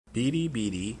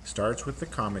BDBD starts with the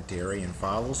commentary and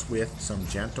follows with some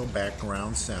gentle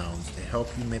background sounds to help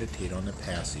you meditate on the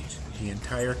passage. The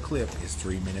entire clip is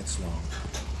 3 minutes long.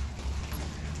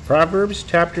 Proverbs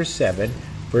chapter 7,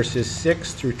 verses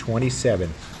 6 through 27.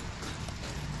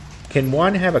 Can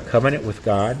one have a covenant with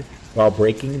God while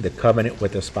breaking the covenant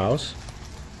with a spouse?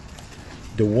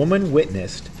 The woman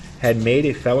witnessed had made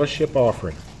a fellowship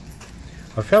offering.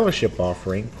 A fellowship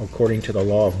offering, according to the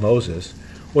law of Moses,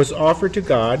 was offered to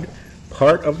God,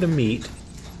 part of the meat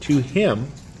to him,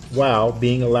 while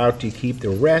being allowed to keep the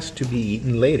rest to be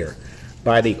eaten later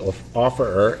by the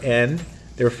offerer and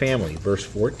their family. Verse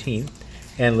 14,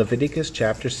 and Leviticus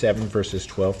chapter 7, verses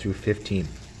 12 through 15.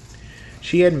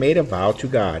 She had made a vow to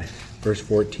God. Verse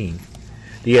 14.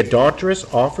 The adulteress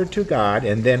offered to God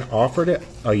and then offered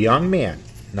a young man,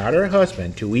 not her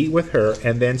husband, to eat with her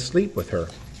and then sleep with her.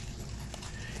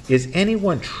 Is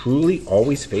anyone truly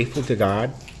always faithful to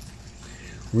God?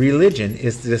 Religion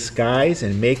is the disguise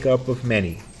and makeup of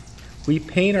many. We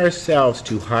paint ourselves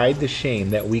to hide the shame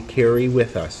that we carry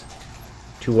with us.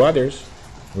 To others,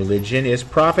 religion is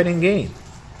profit and gain.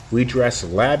 We dress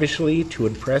lavishly to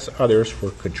impress others for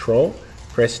control,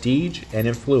 prestige, and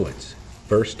influence.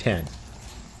 Verse 10.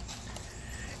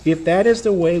 If that is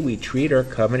the way we treat our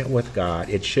covenant with God,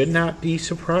 it should not be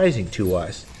surprising to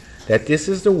us that this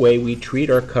is the way we treat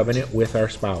our covenant with our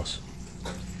spouse.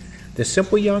 The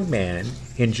simple young man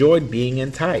enjoyed being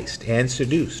enticed and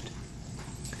seduced.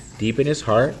 Deep in his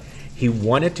heart, he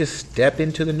wanted to step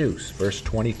into the noose, verse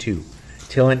 22,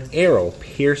 till an arrow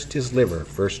pierced his liver,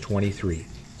 verse 23.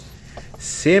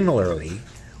 Similarly,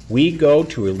 we go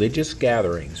to religious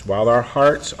gatherings while our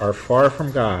hearts are far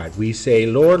from God. We say,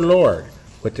 Lord, Lord,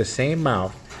 with the same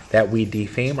mouth that we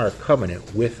defame our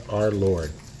covenant with our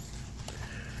Lord.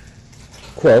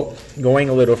 Quote, going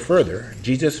a little further,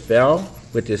 Jesus fell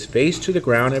with his face to the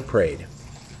ground and prayed,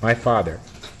 My Father,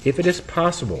 if it is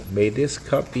possible, may this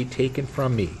cup be taken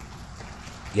from me,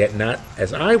 yet not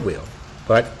as I will,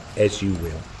 but as you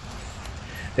will.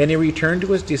 Then he returned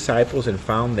to his disciples and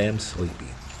found them sleeping.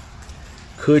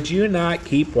 Could you not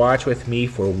keep watch with me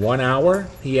for 1 hour?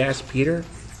 He asked Peter.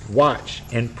 Watch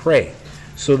and pray,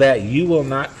 so that you will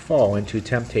not fall into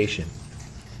temptation.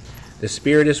 The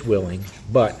spirit is willing,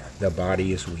 but the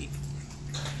body is weak.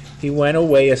 He went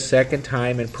away a second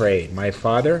time and prayed, My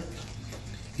Father,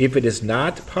 if it is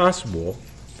not possible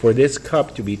for this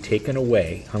cup to be taken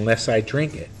away unless I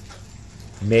drink it,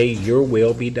 may your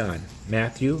will be done.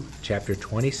 Matthew chapter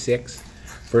 26,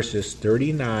 verses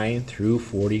 39 through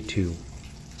 42.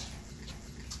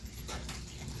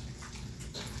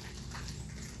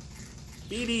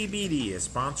 BDBD is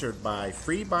sponsored by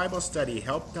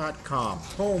FreeBibleStudyHelp.com,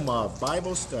 home of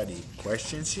Bible study,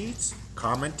 question sheets,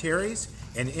 commentaries,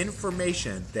 and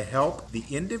information to help the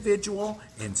individual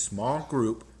and small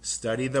group study the